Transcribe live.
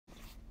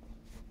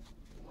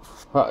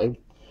Hi,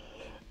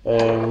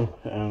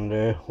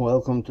 and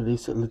welcome to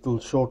this little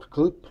short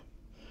clip.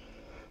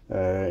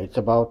 It's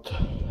about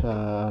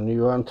a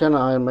new antenna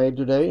I made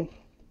today.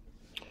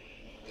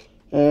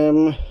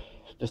 The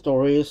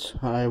story is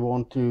I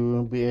want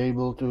to be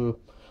able to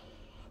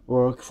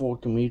work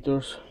 40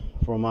 meters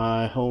from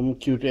my home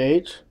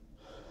QTH.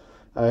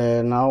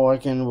 Now I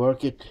can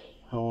work it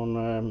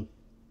on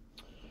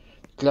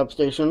club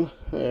station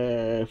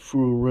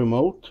through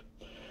remote.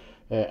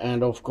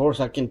 And of course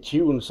I can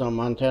tune some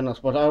antennas,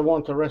 but I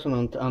want a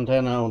resonant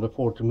antenna on the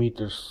 40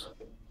 meters.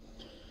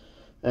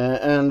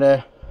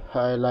 I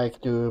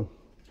like to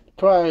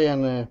try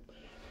and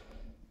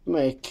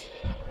make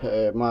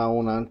my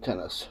own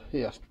antennas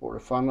just for the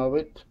fun of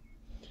it.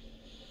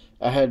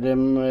 I had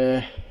them,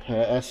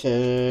 as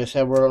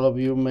several of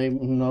you may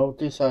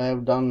notice, I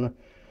have done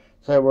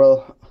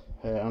several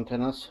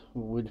antennas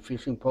with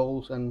fishing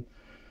poles and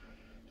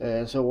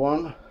so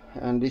on.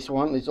 And this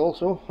one is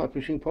also a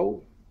fishing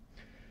pole.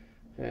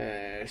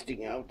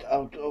 Sticking out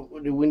of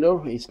the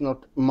window. It's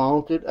not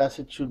mounted as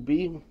it should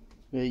be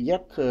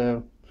yet.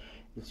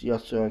 It's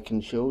just so I can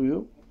show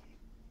you.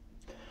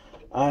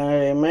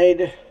 I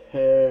made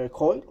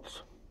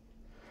coils,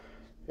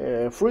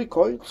 3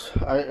 coils.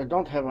 I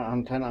don't have an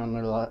antenna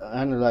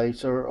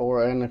analyzer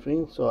or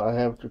anything, so I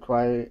have to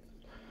try.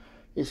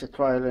 It's a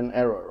trial and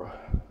error.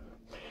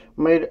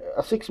 Made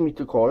a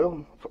 6-meter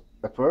coil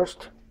at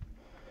first,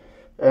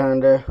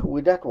 and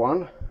with that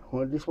one,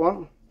 with this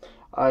one,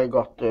 I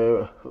got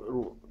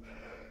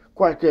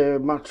quite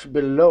much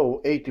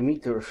below 80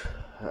 meters,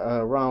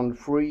 around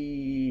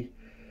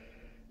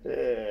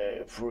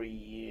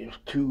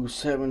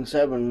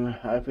 3277,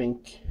 I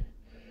think.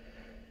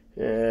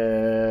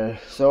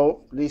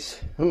 So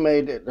this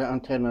made the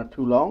antenna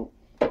too long.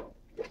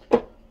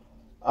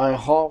 I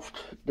halved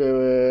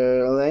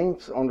the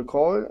length on the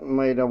coil,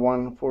 made a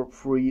one for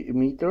 3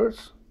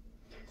 meters.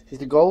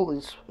 The goal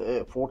is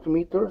 40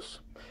 meters.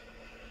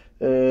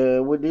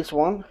 With this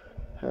one,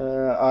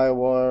 I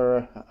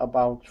were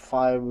about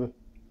 5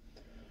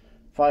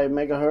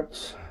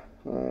 megahertz.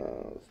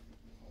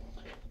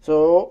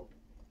 So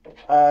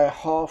I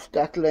half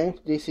that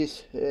length. This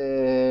is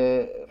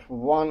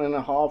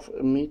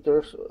 1.5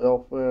 meters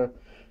of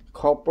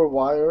copper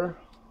wire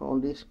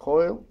on this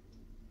coil,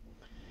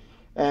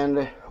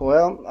 and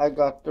well, I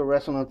got the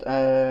resonant.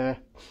 The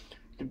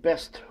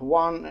best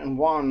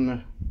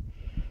 1:1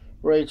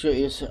 ratio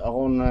is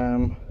on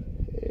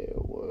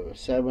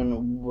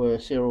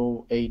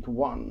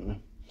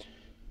 7081.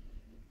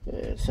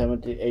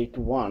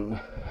 781.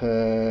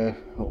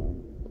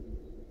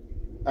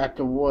 At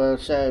the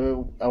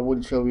I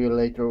will show you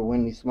later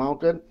when it's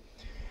mounted.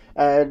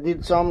 I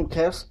did some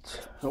tests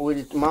with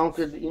it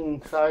mounted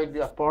inside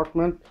the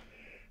apartment.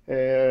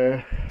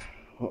 I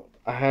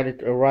had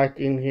it right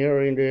in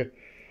here in the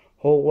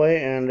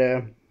hallway,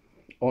 and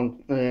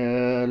on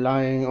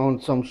lying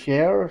on some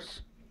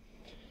chairs,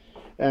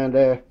 and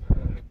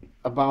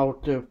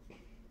about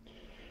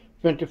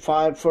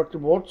 25-30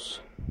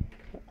 watts.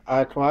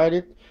 I tried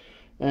it,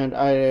 and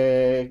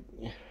I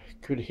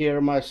could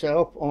hear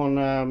myself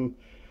on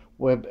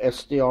web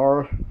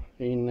SDR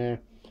in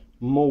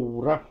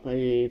Mora.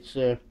 It's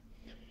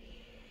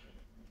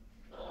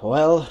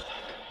well,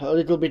 a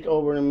little bit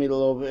over the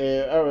middle of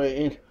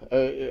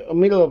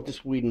middle of the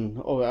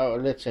Sweden, or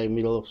let's say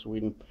middle of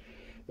Sweden,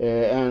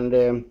 and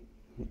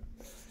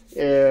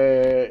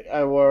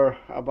I were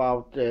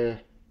about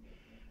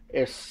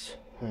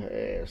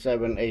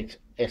S7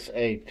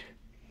 S8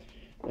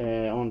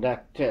 on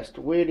that test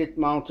with it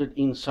mounted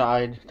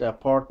inside the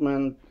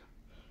apartment,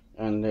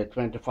 and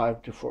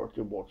 25 to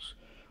 40 watts.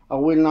 I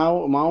will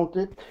now mount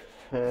it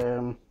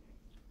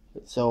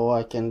so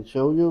I can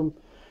show you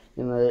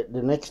in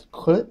the next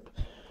clip.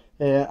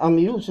 I'm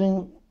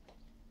using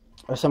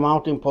as a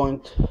mounting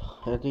point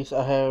this.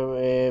 I have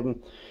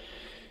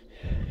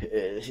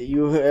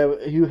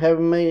you have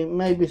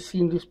maybe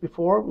seen this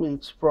before.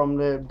 It's from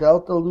the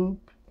Delta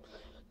loop.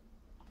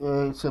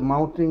 It's a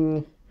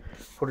mounting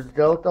for the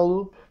Delta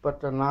loop,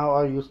 but now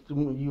I used to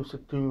use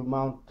it to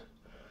mount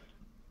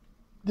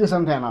this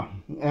antenna,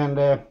 and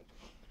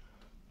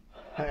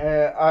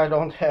I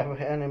don't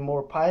have any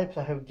more pipes.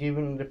 I have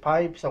given the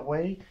pipes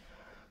away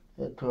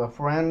to a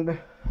friend,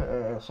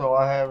 so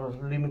I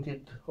have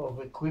limited of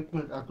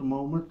equipment at the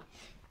moment,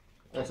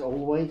 as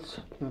always.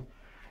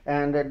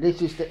 And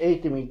this is the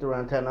 80-meter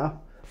antenna.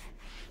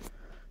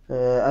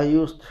 I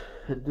used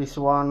this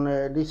one,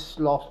 this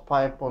last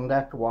pipe on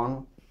that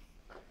one.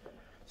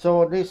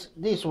 So this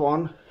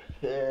one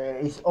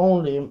is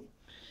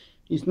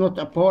not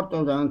a part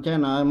of the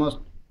antenna. I must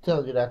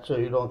tell you that, so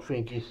you don't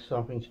think it's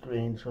something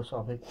strange or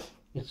something.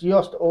 It's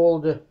just all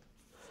the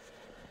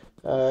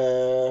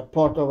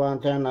part of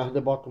antenna, the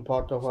bottom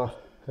part of a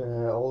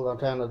old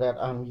antenna that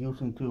I'm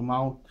using to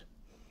mount.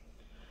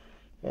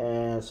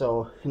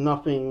 So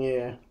nothing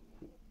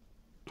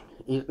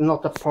is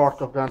not a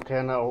part of the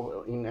antenna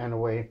or in any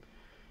way.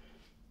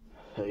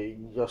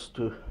 Just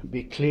to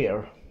be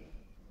clear.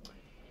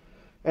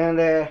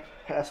 And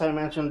as I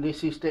mentioned,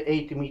 this is the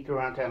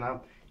 80-meter antenna.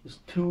 It's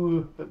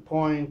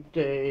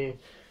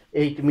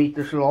 2.8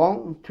 meters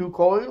long, 2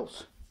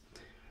 coils,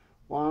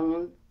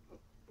 one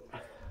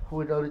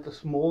with a little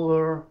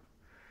smaller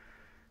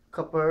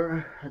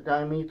copper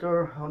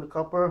diameter on the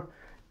copper,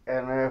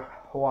 and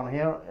one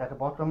here at the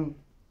bottom.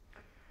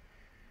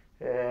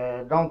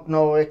 Don't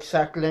know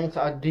exact length.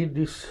 I did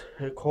these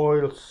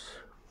coils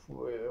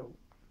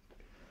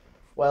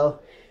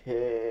well,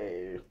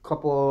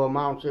 several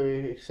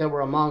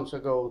months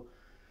ago.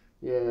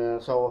 Yeah,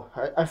 so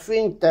I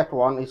think that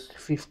one is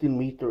 15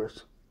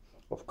 meters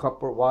of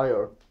copper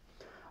wire,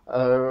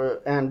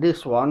 and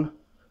this one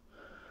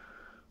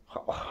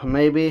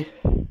maybe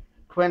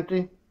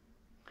 20.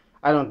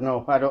 I don't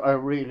know. I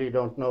really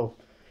don't know.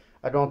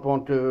 I don't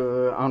want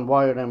to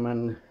unwire them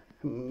and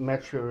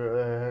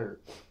measure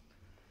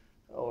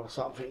or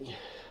something.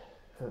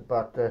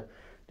 But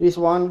this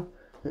one,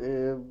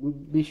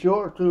 be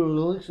sure to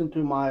listen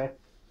to my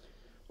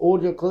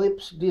audio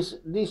clips.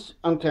 This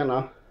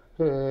antenna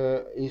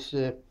is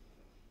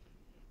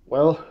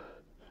well,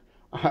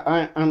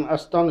 I'm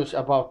astonished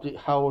about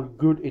how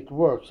good it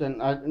works, and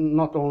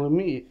not only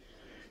me.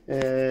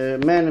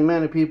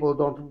 Many people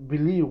don't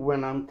believe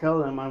when I'm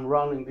telling them I'm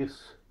running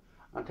this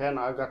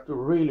antenna. I got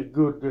really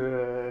good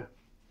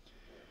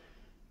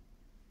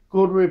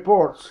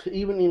reports.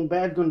 Even in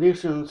bad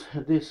conditions,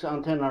 this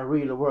antenna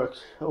really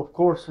works. Of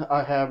course,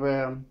 I have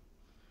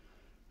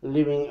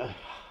living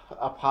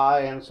up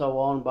high and so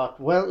on,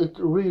 but well, it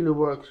really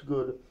works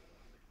good.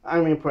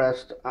 I'm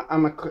impressed.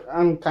 I'm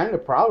kind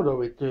of proud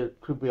of it,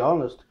 to be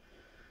honest.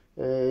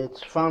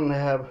 It's fun to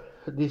have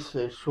this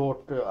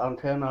short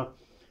antenna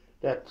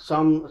that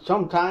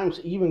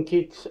sometimes even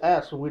kicks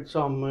ass with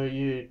some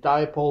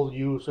dipole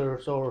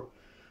users or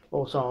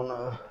so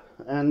on.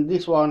 And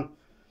this one,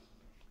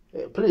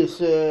 please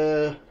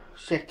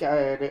check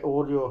the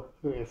audio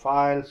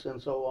files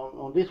and so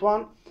on this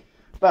one.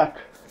 But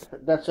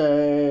that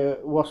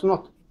was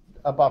not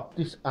about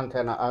this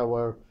antenna I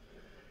were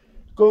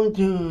going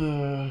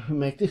to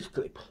make this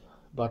clip.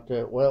 But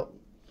well,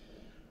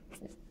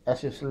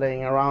 as it's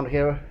laying around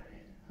here,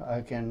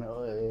 I can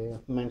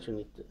mention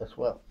it as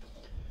well.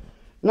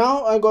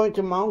 Now I'm going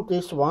to mount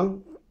this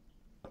one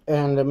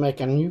and make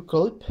a new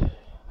clip.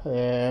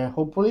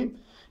 Hopefully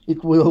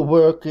it will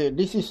work.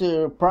 This is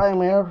a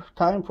primary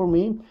time for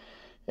me.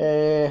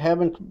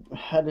 Haven't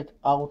had it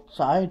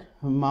outside,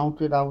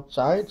 mounted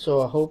outside,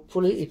 so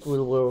hopefully it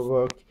will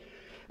work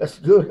as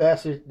good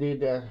as it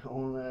did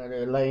on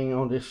laying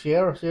on the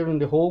chairs here in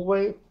the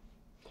hallway.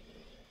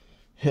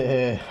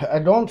 I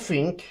don't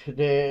think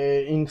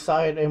the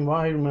inside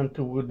environment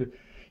would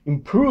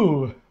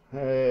improve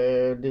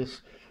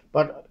this,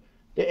 but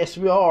the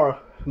SVR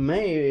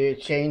may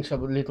change a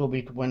little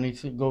bit when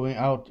it's going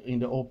out in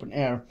the open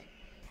air.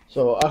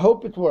 So I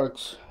hope it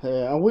works.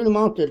 I will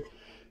mount it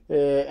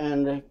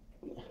and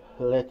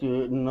let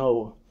you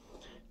know.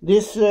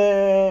 This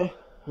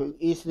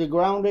is the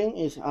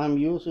grounding. I'm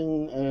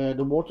using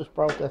the water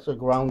spout as a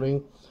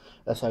grounding,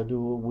 as I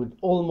do with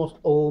almost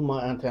all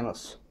my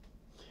antennas.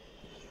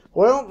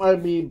 Well, I'll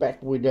be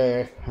back with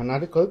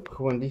another clip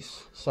when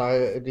this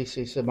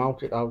is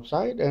mounted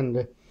outside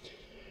and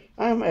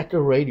I'm at the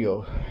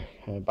radio.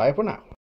 Bye for now.